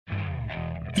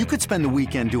You could spend the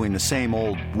weekend doing the same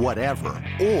old whatever,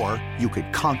 or you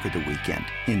could conquer the weekend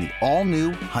in the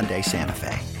all-new Hyundai Santa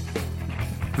Fe.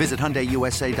 Visit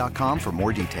HyundaiUSA.com for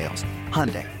more details.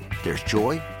 Hyundai, there's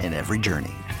joy in every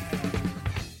journey.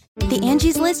 The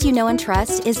Angie's List you know and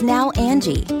trust is now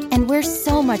Angie, and we're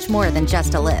so much more than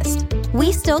just a list.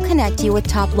 We still connect you with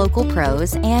top local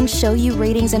pros and show you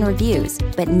ratings and reviews,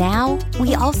 but now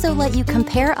we also let you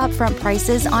compare upfront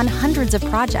prices on hundreds of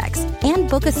projects and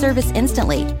book a service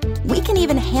instantly. We can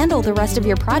even handle the rest of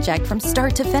your project from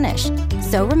start to finish.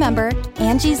 So remember,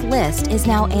 Angie's List is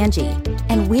now Angie,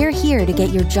 and we're here to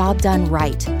get your job done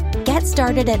right. Get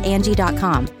started at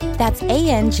Angie.com. That's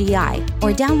ANGI,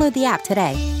 or download the app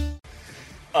today.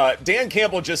 Dan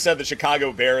Campbell just said the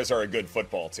Chicago Bears are a good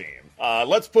football team.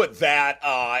 Let's put that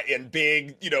in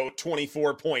big,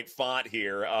 24-point font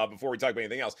here before we talk about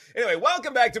anything else. Anyway,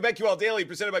 welcome back to BetQL Daily,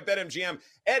 presented by BetMGM.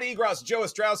 Ed Egros, Joe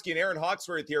Ostrowski, and Aaron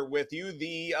Hawksworth here with you.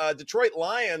 The Detroit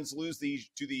Lions lose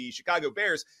to the Chicago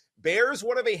Bears. Bears,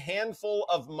 one of a handful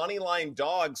of moneyline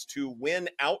dogs to win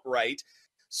outright.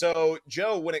 So,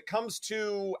 Joe, when it comes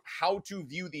to how to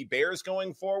view the Bears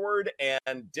going forward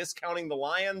and discounting the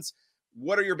Lions,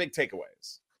 what are your big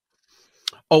takeaways?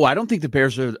 Oh, I don't think the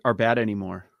Bears are bad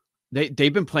anymore.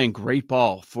 They've been playing great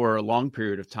ball for a long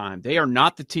period of time. They are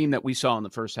not the team that we saw in the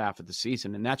first half of the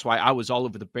season, and that's why I was all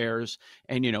over the Bears.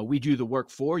 And, we do the work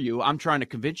for you. I'm trying to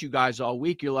convince you guys all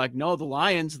week. You're like, no, the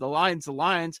Lions.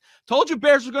 Told you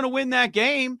Bears were going to win that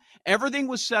game. Everything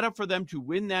was set up for them to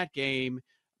win that game.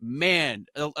 Man,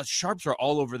 Sharps are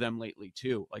all over them lately,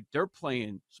 too. Like, they're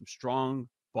playing some strong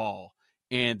ball.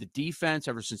 And the defense,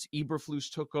 ever since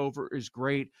Eberflus took over, is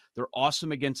great. They're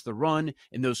awesome against the run.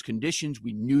 In those conditions,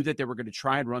 we knew that they were going to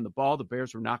try and run the ball. The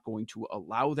Bears were not going to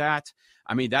allow that.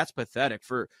 I mean, that's pathetic.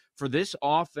 For this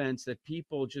offense that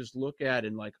people just look at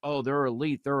and like, oh, they're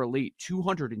elite.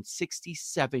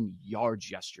 267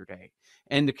 yards yesterday.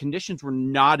 And the conditions were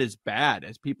not as bad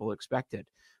as people expected.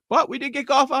 But we did get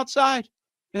Goff outside.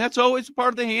 And that's always part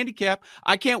of the handicap.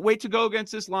 I can't wait to go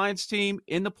against this Lions team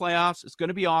in the playoffs. It's going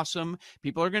to be awesome.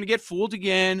 People are going to get fooled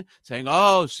again, saying,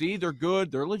 oh, see, they're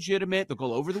good. They're legitimate. They'll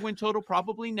go over the win total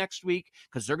probably next week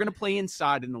because they're going to play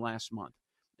inside in the last month.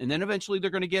 And then eventually they're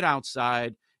going to get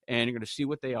outside, and you're going to see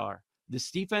what they are. This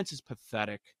defense is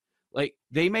pathetic. Like,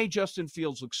 they made Justin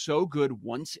Fields look so good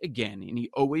once again, and he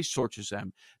always torches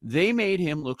them. They made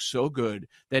him look so good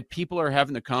that people are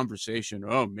having the conversation,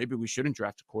 oh, maybe we shouldn't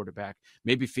draft a quarterback.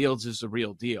 Maybe Fields is the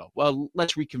real deal. Well,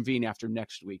 let's reconvene after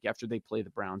next week, after they play the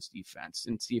Browns defense,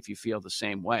 and see if you feel the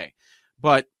same way.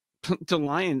 But the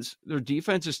Lions, their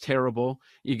defense is terrible.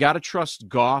 You got to trust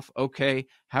Goff. Okay,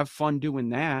 have fun doing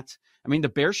that. I mean, the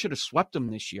Bears should have swept them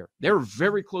this year. They were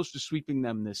very close to sweeping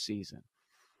them this season.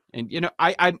 And,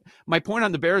 I my point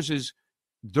on the Bears is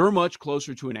they're much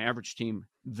closer to an average team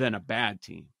than a bad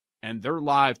team. And they're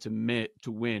live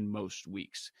to win most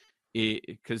weeks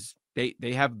because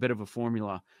they have a bit of a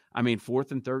formula. I mean,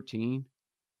 4th and 13,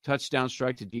 touchdown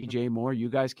strike to DJ Moore. You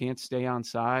guys can't stay on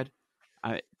side.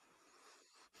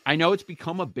 I know it's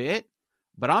become a bit,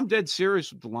 but I'm dead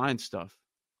serious with the Lions stuff.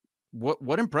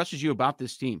 What impresses you about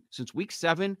this team? Since week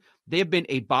 7, they have been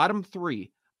a bottom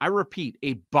 3. I repeat,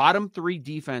 a bottom 3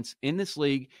 defense in this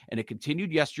league, and it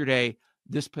continued yesterday.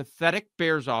 This pathetic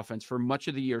Bears offense for much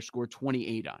of the year scored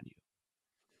 28 on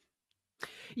you.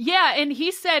 Yeah, and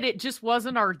he said it just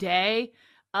wasn't our day.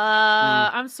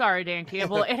 I'm sorry, Dan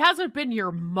Campbell. It hasn't been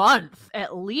your month,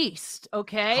 at least,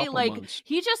 okay? Months.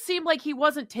 He just seemed like he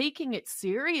wasn't taking it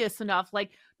serious enough. Like,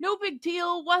 no big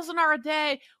deal, wasn't our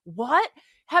day. What?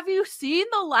 Have you seen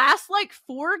the last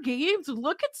 4 games?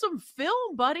 Look at some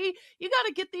film, buddy. You got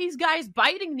to get these guys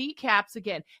biting kneecaps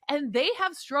again. And they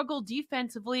have struggled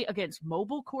defensively against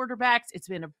mobile quarterbacks. It's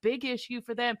been a big issue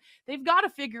for them. They've got to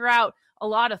figure out a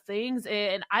lot of things.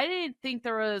 And I didn't think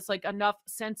there was enough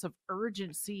sense of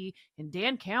urgency in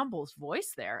Dan Campbell's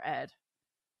voice there, Ed.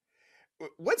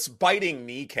 What's biting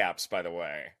kneecaps, by the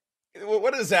way?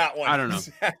 What is that one? I don't know.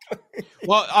 Exactly?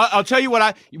 Well, I'll tell you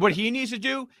what he needs to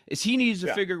do is he needs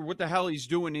to figure what the hell he's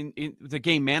doing in the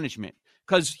game management,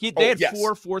 because they had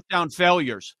 4 fourth down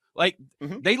failures.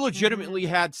 They legitimately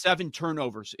had 7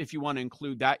 turnovers, if you want to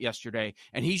include that yesterday,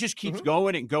 and he just keeps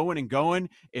going and going and going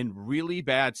in really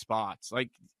bad spots.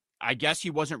 I guess he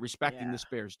wasn't respecting this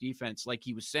Bears defense like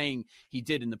he was saying he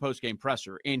did in the postgame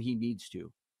presser, and he needs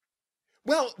to.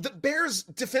 Well, the Bears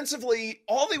defensively,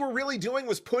 all they were really doing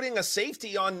was putting a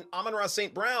safety on Amon-Ra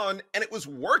St. Brown, and it was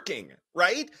working,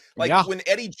 right? When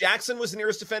Eddie Jackson was the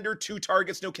nearest defender, 2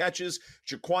 targets, no catches.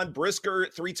 Jaquan Brisker,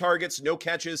 3 targets, no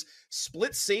catches.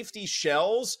 Split safety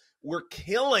shells were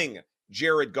killing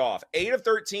Jared Goff. 8 of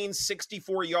 13,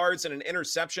 64 yards and an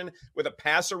interception with a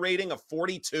passer rating of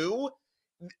 42.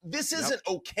 This isn't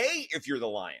okay if you're the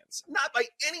Lions, not by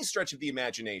any stretch of the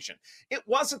imagination. It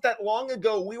wasn't that long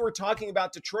ago we were talking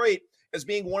about Detroit as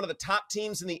being one of the top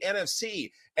teams in the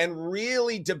NFC and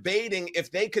really debating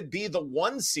if they could be the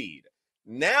 1 seed.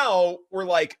 Now we're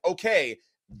like, okay,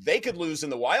 they could lose in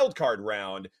the wild card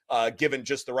round given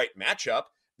just the right matchup.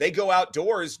 They go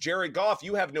outdoors. Jared Goff,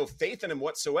 you have no faith in him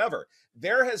whatsoever.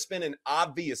 There has been an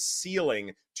obvious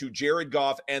ceiling to Jared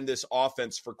Goff and this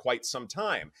offense for quite some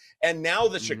time. And now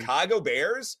the Chicago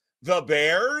Bears, the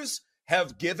Bears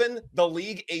have given the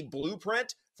league a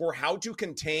blueprint for how to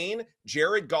contain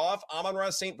Jared Goff, Amon-Ra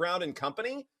St. Brown, and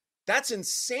company. That's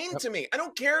insane to me. I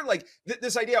don't care, like,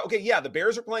 this idea, okay, yeah, the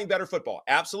Bears are playing better football.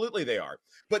 Absolutely they are.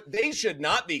 But they should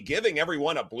not be giving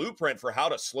everyone a blueprint for how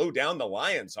to slow down the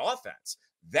Lions' offense.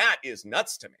 That is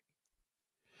nuts to me.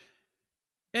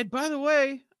 And by the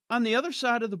way, on the other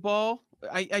side of the ball,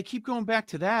 I keep going back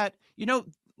to that. You know,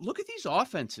 look at these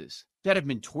offenses that have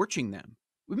been torching them.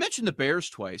 We mentioned the Bears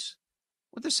twice.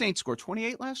 What the Saints score?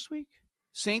 28 last week?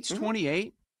 Saints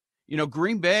 28. You know,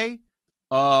 Green Bay,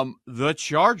 the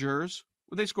Chargers,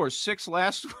 well, they scored 6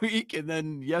 last week, and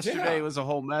then yesterday was a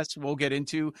whole mess we'll get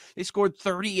into. They scored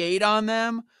 38 on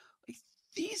them. Like,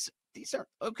 these are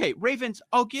okay. Ravens,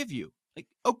 I'll give you. Like,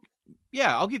 oh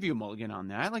yeah, I'll give you a mulligan on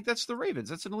that. Like, that's the Ravens.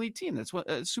 That's an elite team. That's what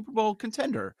a Super Bowl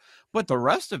contender. But the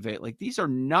rest of it, like, these are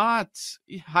not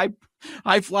high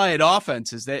flying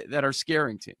offenses that are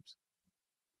scaring teams.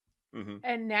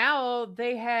 And now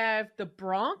they have the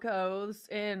Broncos,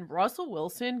 and Russell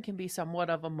Wilson can be somewhat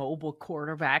of a mobile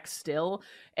quarterback still.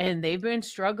 And they've been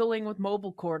struggling with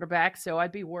mobile quarterbacks. So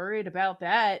I'd be worried about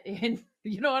that. And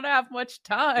you don't have much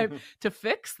time to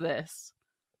fix this.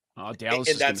 Oh, Dallas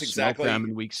is going to smoke them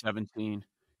in week 17.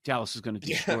 Dallas is going to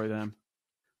destroy them.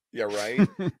 Yeah, right.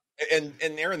 and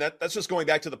Aaron, that's just going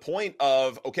back to the point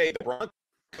of, okay, the Broncos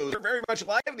are very much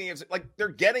alive in the AFC. Like, they're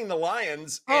getting the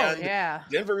Lions, and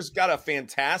Denver's got a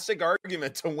fantastic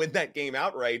argument to win that game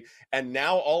outright. And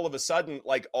now all of a sudden,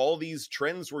 like, all these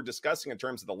trends we're discussing in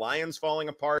terms of the Lions falling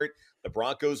apart, the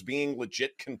Broncos being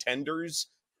legit contenders,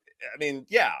 I mean,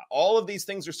 yeah, all of these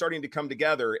things are starting to come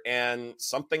together, and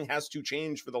something has to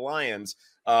change for the Lions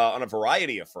on a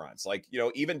variety of fronts. Like, you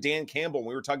know, even Dan Campbell,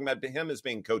 we were talking about him as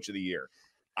being coach of the year.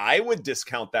 I would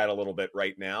discount that a little bit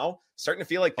right now. Starting to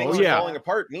feel like things are falling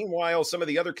apart. Meanwhile, some of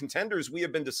the other contenders we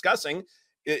have been discussing,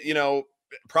 you know,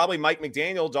 probably Mike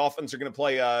McDaniel, Dolphins are going to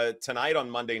play tonight on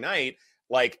Monday night.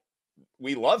 Like,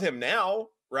 we love him now,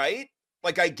 right?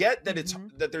 Like, I get that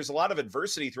that there's a lot of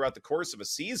adversity throughout the course of a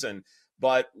season,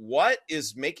 but what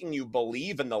is making you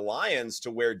believe in the Lions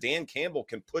to where Dan Campbell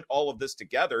can put all of this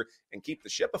together and keep the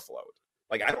ship afloat?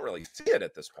 Like, I don't really see it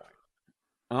at this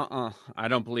point. I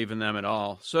don't believe in them at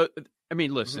all. So, I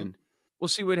mean, listen, we'll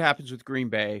see what happens with Green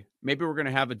Bay. Maybe we're going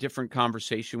to have a different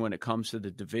conversation when it comes to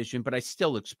the division, but I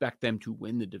still expect them to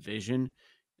win the division.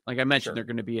 Like I mentioned, they're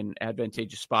going to be in an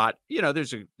advantageous spot. You know,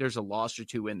 there's a loss or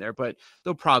two in there, but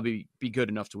they'll probably be good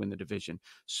enough to win the division.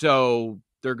 So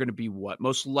they're going to be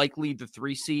most likely the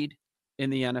 3 seed in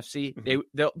the NFC.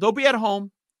 They'll be at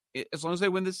home as long as they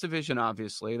win this division.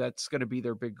 Obviously, that's going to be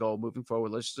their big goal moving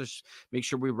forward. Let's just make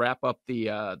sure we wrap up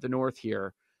the North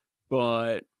here.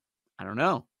 But I don't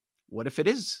know. What if it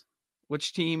is?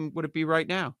 Which team would it be right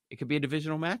now? It could be a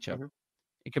divisional matchup.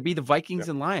 It could be the Vikings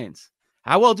and Lions.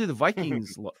 How well do the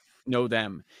Vikings know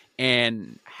them?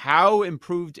 And how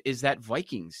improved is that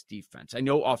Vikings defense? I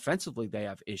know offensively they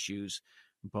have issues,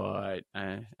 but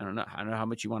I don't know. I don't know how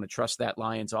much you want to trust that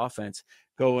Lions offense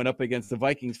going up against the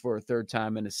Vikings for a third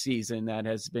time in a season that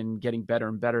has been getting better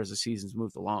and better as the season's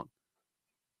moved along.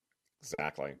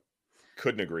 Exactly.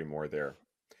 Couldn't agree more there.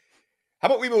 How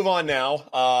about we move on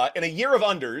now? In a year of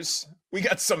unders, we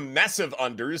got some massive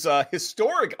unders,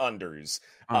 historic unders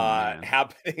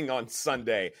happening on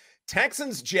Sunday.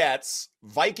 Texans, Jets,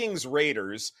 Vikings,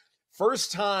 Raiders.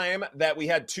 First time that we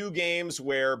had 2 games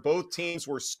where both teams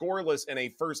were scoreless in a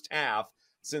first half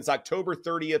since October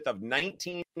 30th of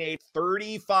 1980.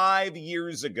 35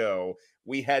 years ago,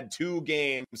 we had 2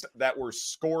 games that were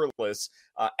scoreless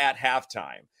at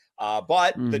halftime.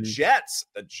 But the Jets,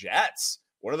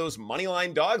 one of those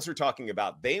moneyline dogs we're talking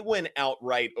about, they win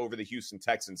outright over the Houston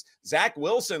Texans. Zach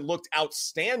Wilson looked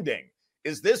outstanding.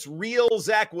 Is this real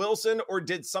Zach Wilson, or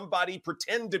did somebody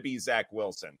pretend to be Zach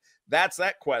Wilson? That's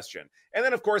that question. And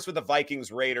then, of course, with the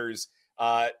Vikings Raiders,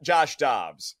 Josh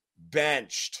Dobbs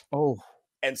benched.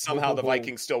 And somehow the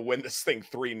Vikings still win this thing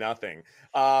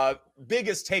 3-0.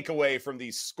 Biggest takeaway from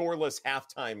these scoreless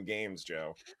halftime games,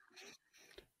 Joe?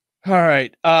 All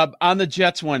right. On the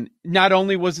Jets one, not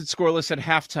only was it scoreless at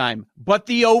halftime, but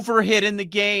the over hit in the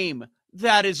game.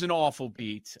 That is an awful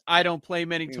beat. I don't play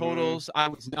many totals. I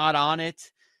was not on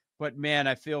it. But, man,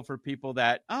 I feel for people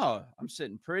that, I'm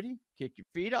sitting pretty. Kick your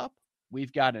feet up.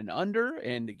 We've got an under,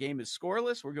 and the game is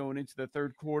scoreless. We're going into the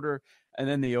third quarter, and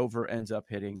then the over ends up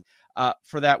hitting.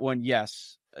 For that one,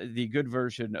 yes, the good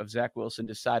version of Zach Wilson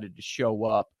decided to show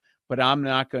up. But I'm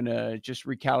not going to just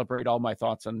recalibrate all my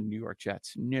thoughts on the New York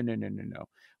Jets. No.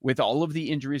 With all of the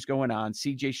injuries going on,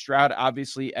 C.J. Stroud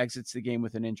obviously exits the game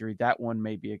with an injury. That one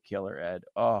may be a killer, Ed.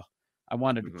 Oh, I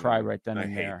wanted to cry right then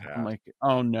and there. I'm like,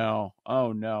 oh, no.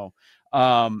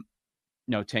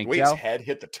 No, Tank Wade's head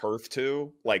hit the turf,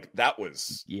 too. Like, that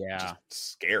was just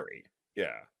scary.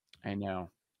 Yeah. I know.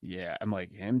 Yeah, I'm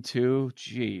like, him, too?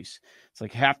 Jeez. It's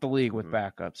like half the league with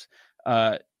backups.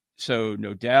 So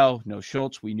no Dell, no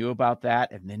Schultz. We knew about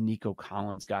that. And then Nico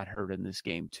Collins got hurt in this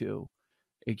game too.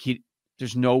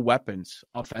 There's no weapons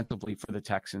offensively for the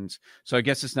Texans. So I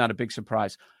guess it's not a big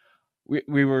surprise.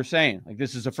 We were saying, like,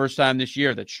 this is the first time this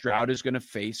year that Stroud is going to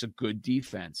face a good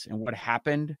defense. And what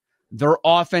happened? Their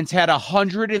offense had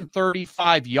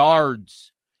 135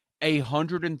 yards.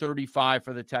 135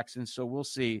 for the Texans. So we'll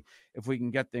see if we can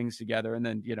get things together. And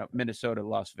then, Minnesota,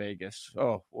 Las Vegas.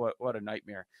 Oh, what a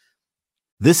nightmare.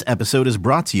 This episode is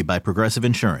brought to you by Progressive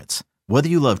Insurance. Whether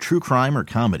you love true crime or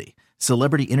comedy,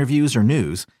 celebrity interviews or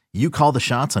news, you call the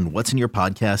shots on what's in your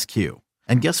podcast queue.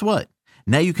 And guess what?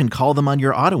 Now you can call them on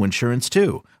your auto insurance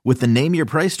too with the Name Your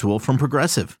Price tool from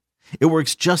Progressive. It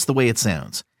works just the way it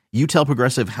sounds. You tell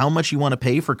Progressive how much you want to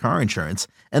pay for car insurance,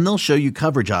 and they'll show you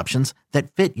coverage options that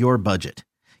fit your budget.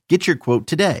 Get your quote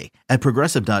today at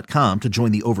Progressive.com to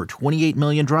join the over 28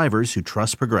 million drivers who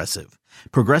trust Progressive.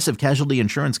 Progressive Casualty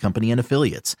Insurance Company and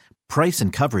Affiliates. Price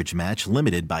and coverage match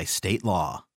limited by state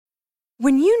law.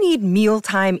 When you need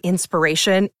mealtime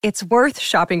inspiration, it's worth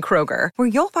shopping Kroger, where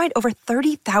you'll find over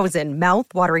 30,000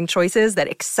 mouth-watering choices that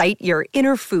excite your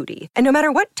inner foodie. And no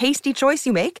matter what tasty choice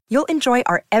you make, you'll enjoy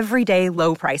our everyday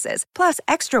low prices, plus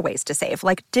extra ways to save,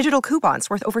 like digital coupons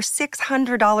worth over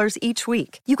 $600 each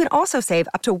week. You can also save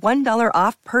up to $1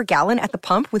 off per gallon at the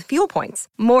pump with fuel points.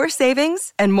 More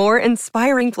savings and more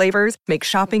inspiring flavors make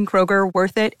shopping Kroger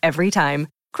worth it every time.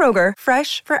 Kroger,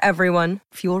 fresh for everyone.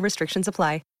 Fuel restrictions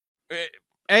apply.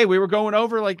 Hey, we were going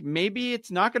over, like, maybe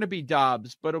it's not going to be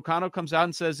Dobbs, but O'Connell comes out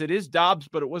and says it is Dobbs,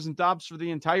 but it wasn't Dobbs for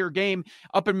the entire game.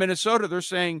 Up in Minnesota, they're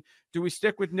saying, do we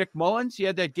stick with Nick Mullins? He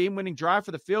had that game-winning drive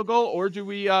for the field goal, or do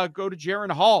we go to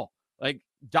Jaron Hall? Like,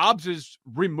 Dobbs is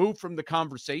removed from the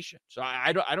conversation. So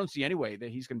I don't see any way that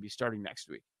he's going to be starting next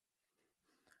week.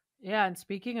 Yeah, and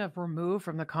speaking of removed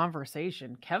from the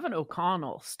conversation, Kevin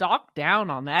O'Connell, stock down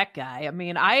on that guy. I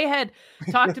mean, I had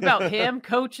talked about him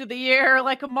coach of the year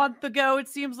like a month ago, it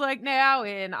seems like now,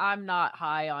 and I'm not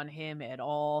high on him at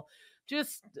all.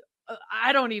 Just,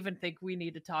 I don't even think we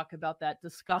need to talk about that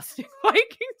disgusting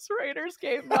Vikings-Raiders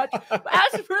game much.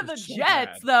 As for the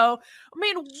Jets, though, I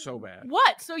mean, so bad.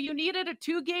 What? So you needed a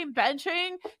 2-game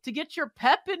benching to get your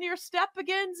pep in your step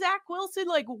again, Zach Wilson?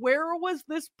 Like, where was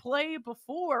this play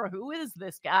before? Who is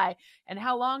this guy? And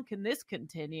how long can this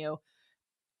continue?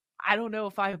 I don't know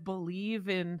if I believe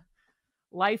in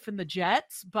life in the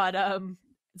Jets, but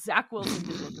Zach Wilson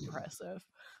did look impressive.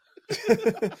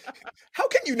 How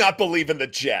can you not believe in the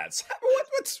Jets?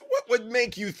 What would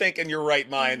make you think in your right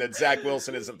mind that Zach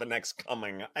Wilson isn't the next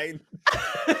coming? It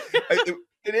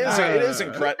is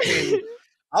incredible.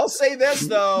 I'll say this,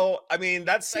 though. I mean,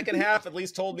 that second half at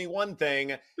least told me one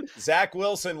thing. Zach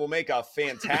Wilson will make a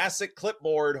fantastic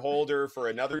clipboard holder for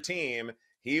another team.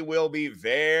 He will be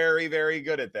very, very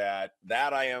good at that.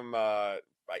 That I am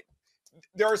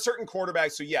there are certain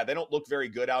quarterbacks who, they don't look very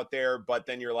good out there, but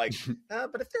then you're like,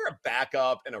 but if they're a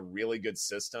backup in a really good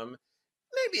system,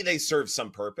 maybe they serve some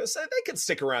purpose. They could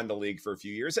stick around the league for a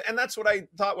few years. And that's what I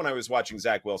thought when I was watching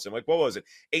Zach Wilson. Like, what was it?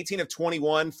 18 of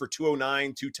 21 for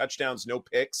 209, 2 touchdowns, no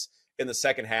picks in the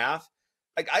second half.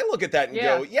 Like, I look at that and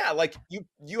go, like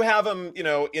you have him,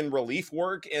 in relief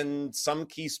work in some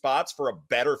key spots for a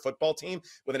better football team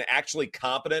with an actually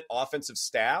competent offensive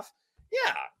staff.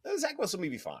 Yeah, Zach Wilson may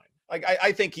be fine. Like,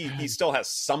 I think he still has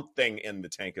something in the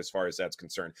tank as far as that's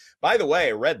concerned. By the way,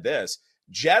 I read this.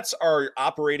 Jets are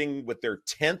operating with their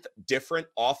 10th different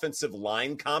offensive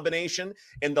line combination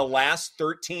in the last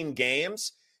 13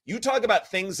 games. You talk about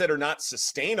things that are not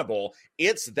sustainable.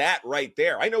 It's that right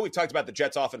there. I know we've talked about the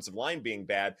Jets offensive line being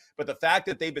bad, but the fact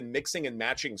that they've been mixing and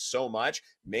matching so much,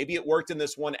 maybe it worked in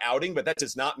this one outing, but that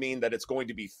does not mean that it's going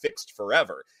to be fixed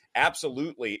forever.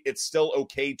 Absolutely, it's still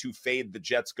okay to fade the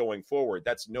Jets going forward.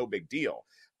 That's no big deal.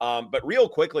 But real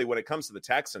quickly, when it comes to the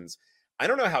Texans, I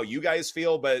don't know how you guys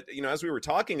feel, but, as we were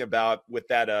talking about with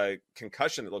that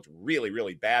concussion that looked really,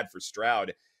 really bad for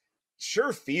Stroud,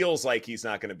 sure feels like he's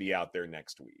not going to be out there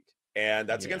next week. And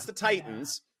that's against the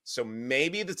Titans. So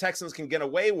maybe the Texans can get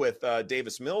away with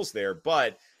Davis Mills there,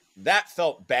 but that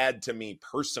felt bad to me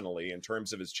personally in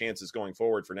terms of his chances going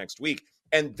forward for next week.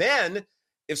 And then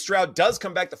if Stroud does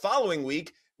come back the following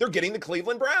week, they're getting the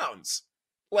Cleveland Browns.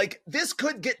 Like, this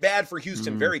could get bad for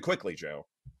Houston very quickly, Joe.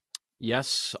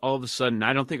 Yes, all of a sudden.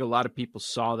 I don't think a lot of people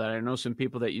saw that. I know some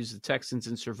people that use the Texans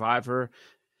in Survivor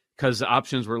because the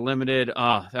options were limited.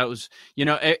 That was,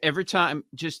 every time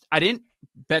I didn't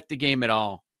bet the game at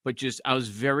all, but I was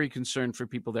very concerned for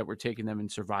people that were taking them in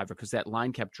Survivor because that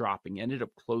line kept dropping, ended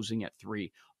up closing at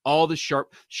 3. All the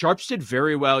Sharps did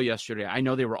very well yesterday. I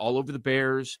know they were all over the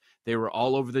Bears. They were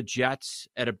all over the Jets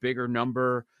at a bigger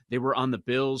number. They were on the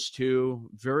Bills too.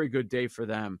 Very good day for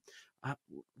them.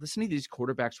 Listening to these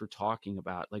quarterbacks we're talking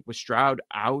about, like with Stroud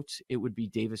out, it would be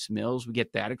Davis Mills. We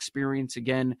get that experience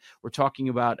again. We're talking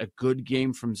about a good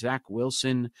game from Zach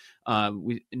Wilson,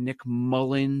 with Nick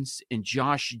Mullins and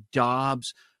Josh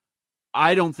Dobbs.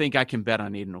 I don't think I can bet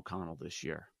on Aiden O'Connell this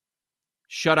year.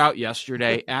 Shut out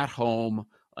yesterday at home.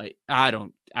 I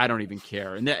don't even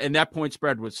care. And that point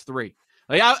spread was 3.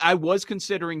 I was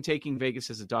considering taking Vegas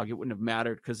as a dog. It wouldn't have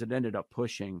mattered because it ended up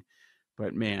pushing.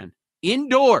 But man,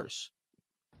 indoors,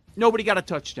 nobody got a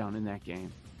touchdown in that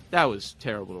game. That was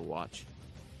terrible to watch.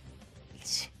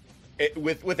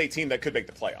 With a team that could make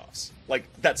the playoffs. Like,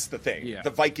 that's the thing. Yeah. The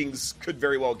Vikings could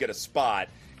very well get a spot,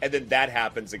 and then that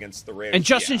happens against the Rams. And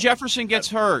Justin Jefferson gets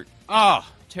hurt. Oh,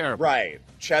 terrible. Right.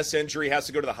 Chest injury, has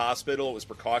to go to the hospital. It was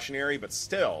precautionary, but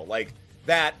still,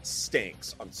 that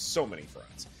stinks on so many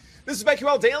fronts. This is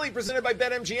BetQL Daily, presented by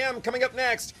BetMGM. Coming up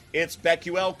next, it's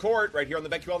BetQL Court right here on the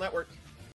BetQL Network.